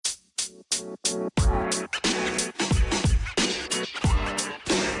Hello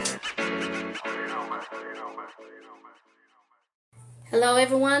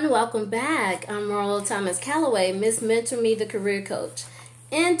everyone, welcome back. I'm Marlo Thomas Calloway, Miss Mentor Me, the career coach.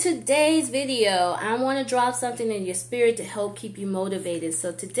 In today's video, I want to drop something in your spirit to help keep you motivated.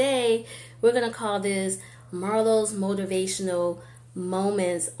 So today, we're going to call this Marlo's Motivational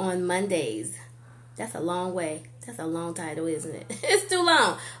Moments on Mondays. That's a long way. That's a long title, isn't it? It's too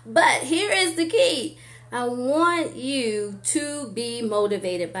long. But here is the key. I want you to be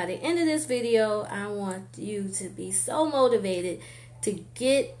motivated. By the end of this video, I want you to be so motivated to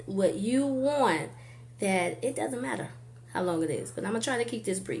get what you want that it doesn't matter how long it is. But I'm going to try to keep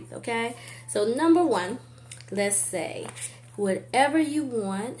this brief, okay? So number one, let's say whatever you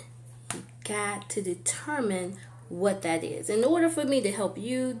want, you got to determine what that is. In order for me to help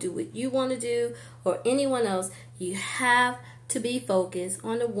you do what you want to do or anyone else, you have to be focused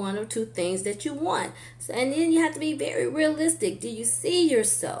on the one or two things that you want. So, and then you have to be very realistic. Do you see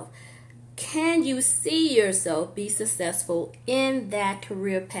yourself? Can you see yourself be successful in that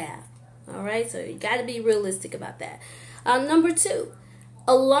career path? All right, so you got to be realistic about that. Number two,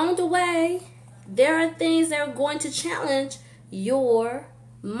 along the way, there are things that are going to challenge your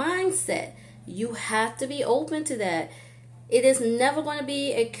mindset. You have to be open to that. It is never going to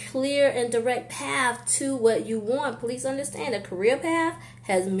be a clear and direct path to what you want. Please understand, a career path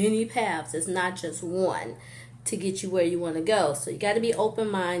has many paths. It's not just one to get you where you want to go. So you got to be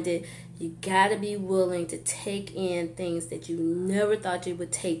open-minded. You got to be willing to take in things that you never thought you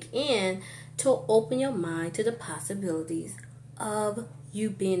would take in to open your mind to the possibilities of you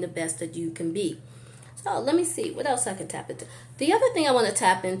being the best that you can be. So let me see what else I can tap into. The other thing I want to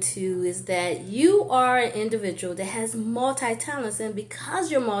tap into is that you are an individual that has multi-talents, and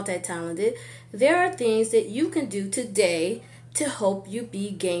because you're multi-talented, there are things that you can do today to help you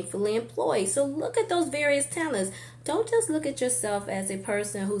be gainfully employed. So look at those various talents. Don't just look at yourself as a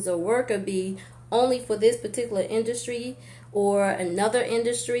person who's a worker bee only for this particular industry or another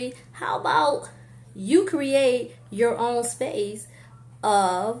industry. How about you create your own space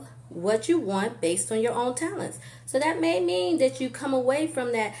of what you want based on your own talents? So that may mean that you come away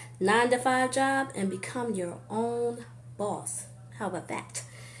from that 9-to-5 job and become your own boss. How about that?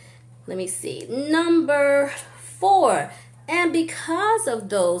 Let me see. Number 4. And because of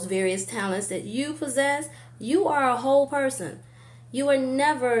those various talents that you possess, you are a whole person. You are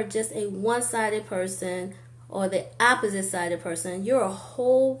never just a one-sided person or the opposite-sided person. You're a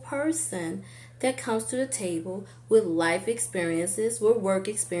whole person that comes to the table with life experiences, with work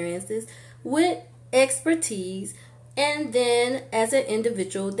experiences, with expertise, and then as an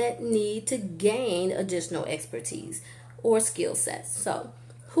individual that need to gain additional expertise or skill sets. So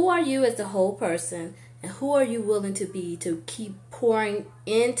who are you as a whole person, and who are you willing to be to keep pouring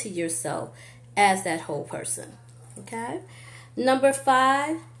into yourself as that whole person? Okay? Number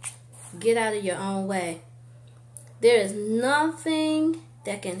 5, get out of your own way. There is nothing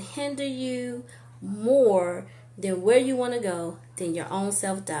that can hinder you more than where you want to go than your own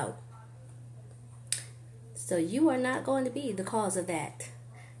self-doubt. So you are not going to be the cause of that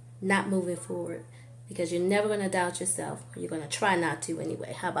not moving forward, because you're never going to doubt yourself. You're going to try not to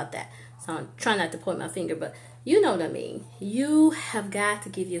anyway. How about that? So I'm trying not to point my finger, but you know what I mean. You have got to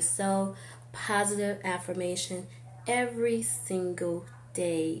give yourself positive affirmation every single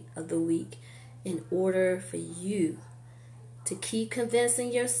day of the week in order for you to keep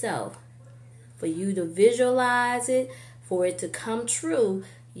convincing yourself, for you to visualize it, for it to come true.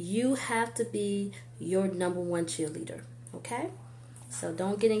 You have to be your number one cheerleader, okay? So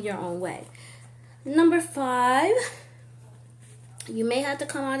don't get in your own way. Number 5, you may have to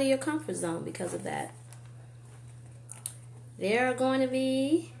come out of your comfort zone because of that. There are going to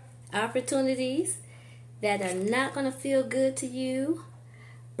be opportunities that are not going to feel good to you,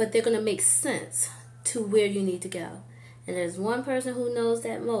 but they're going to make sense to where you need to go. And there's one person who knows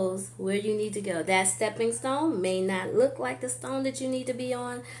that most where you need to go. That stepping stone may not look like the stone that you need to be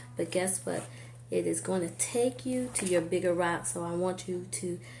on, but guess what? It is going to take you to your bigger rock. So I want you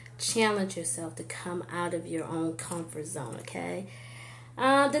to challenge yourself to come out of your own comfort zone, okay?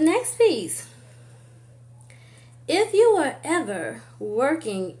 The next piece. If you are ever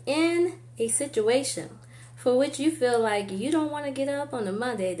working in a situation for which you feel like you don't want to get up on a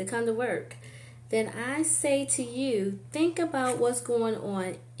Monday to come to work, then I say to you, think about what's going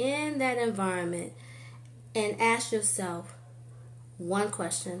on in that environment and ask yourself one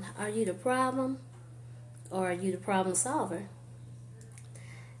question. Are you the problem or are you the problem solver?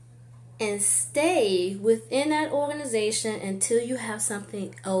 And stay within that organization until you have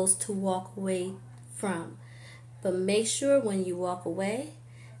something else to walk away from. But make sure when you walk away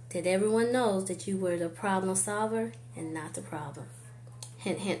that everyone knows that you were the problem solver and not the problem.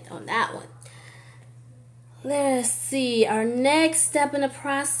 Hint, hint on that one. Let's see. Our next step in the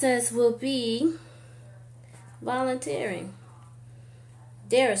process will be volunteering.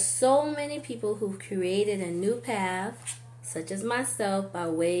 There are so many people who've created a new path, such as myself, by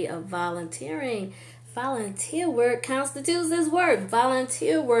way of volunteering. Volunteer work constitutes as work.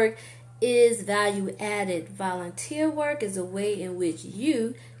 Volunteer work is value added. Volunteer work is a way in which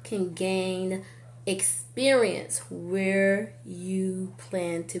you can gain experience where you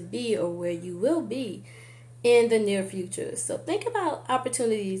plan to be or where you will be in the near future. So think about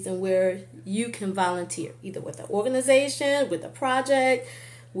opportunities and where you can volunteer, either with an organization, with a project,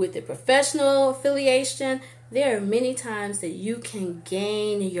 with a professional affiliation. There are many times that you can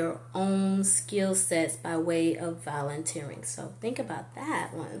gain your own skill sets by way of volunteering. So think about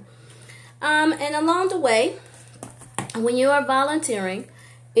that one. And along the way, when you are volunteering,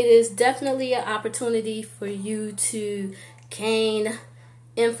 it is definitely an opportunity for you to gain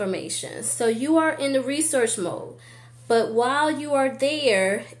information. So you are in the research mode, but while you are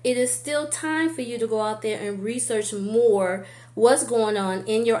there, it is still time for you to go out there and research more what's going on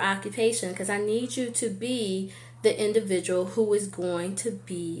in your occupation, because I need you to be the individual who is going to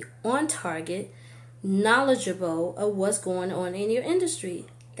be on target, knowledgeable of what's going on in your industry.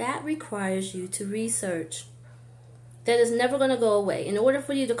 That requires you to research. That is never going to go away. In order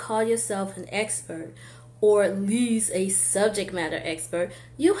for you to call yourself an expert, or at least a subject matter expert,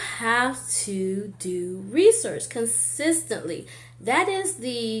 you have to do research consistently. That is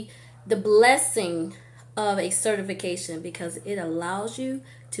the blessing of a certification, because it allows you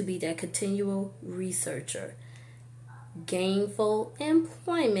to be that continual researcher. Gainful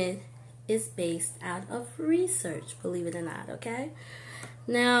employment is based out of research, believe it or not, okay?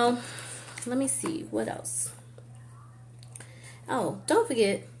 Now, let me see, what else? Oh, don't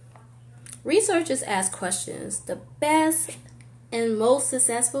forget, researchers ask questions. The best and most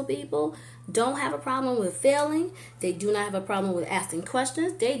successful people don't have a problem with failing. They do not have a problem with asking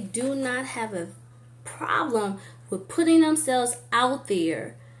questions. They do not have a problem with putting themselves out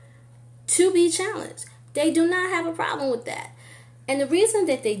there to be challenged. They do not have a problem with that. And the reason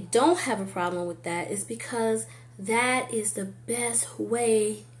that they don't have a problem with that is because that is the best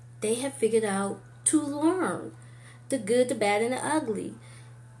way they have figured out to learn. The good, the bad, and the ugly.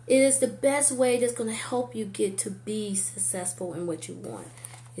 It is the best way that's going to help you get to be successful in what you want.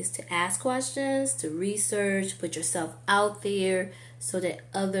 Is to ask questions, to research, put yourself out there so that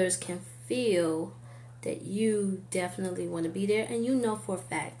others can feel that you definitely want to be there, and you know for a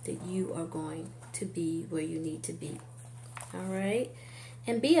fact that you are going to be where you need to be. All right?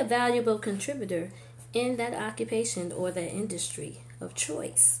 And be a valuable contributor in that occupation or that industry of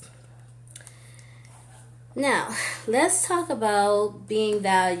choice. Now, let's talk about being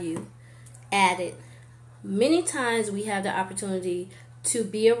value added. Many times we have the opportunity to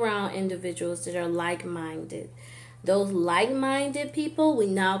be around individuals that are like-minded. Those like-minded people, we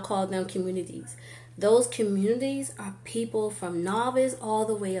now call them communities. Those communities are people from novice all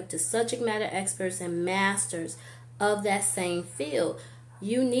the way up to subject matter experts and masters of that same field.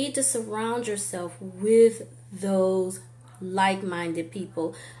 You need to surround yourself with those like-minded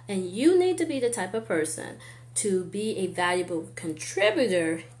people, and you need to be the type of person to be a valuable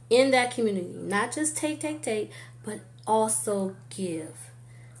contributor in that community. Not just take, but also give.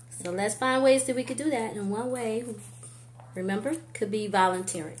 So let's find ways that we could do that. And one way, remember, could be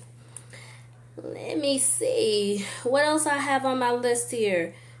volunteering. Let me see what else I have on my list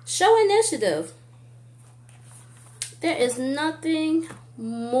here. Show initiative. There is nothing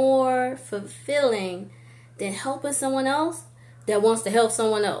more fulfilling than helping someone else that wants to help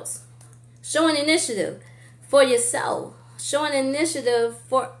someone else. Showing initiative for yourself. Showing initiative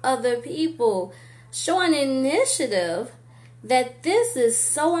for other people. Showing initiative that this is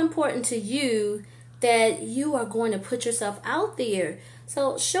so important to you that you are going to put yourself out there.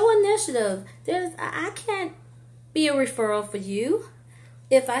 So show initiative. I can't be a referral for you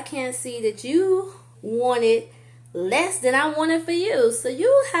if I can't see that you want it less than I want it for you. So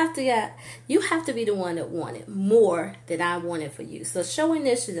you have to be the one that want it more than I want it for you. So show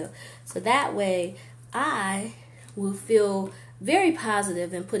initiative. So that way I will feel very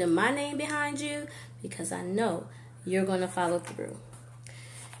positive in putting my name behind you, because I know you're going to follow through.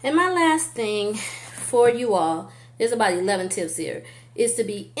 And my last thing for you all, there's about 11 tips here, is to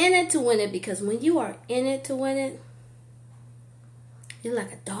be in it to win it. Because when you are in it to win it, you're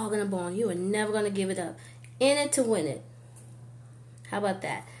like a dog in a bone. You are never going to give it up. In it to win it. How about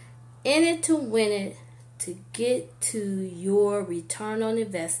that? In it to win it, to get to your return on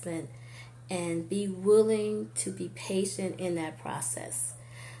investment, and be willing to be patient in that process.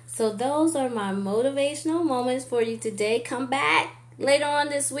 So those are my motivational moments for you today. Come back later on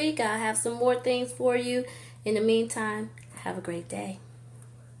this week. I'll have some more things for you. In the meantime, have a great day.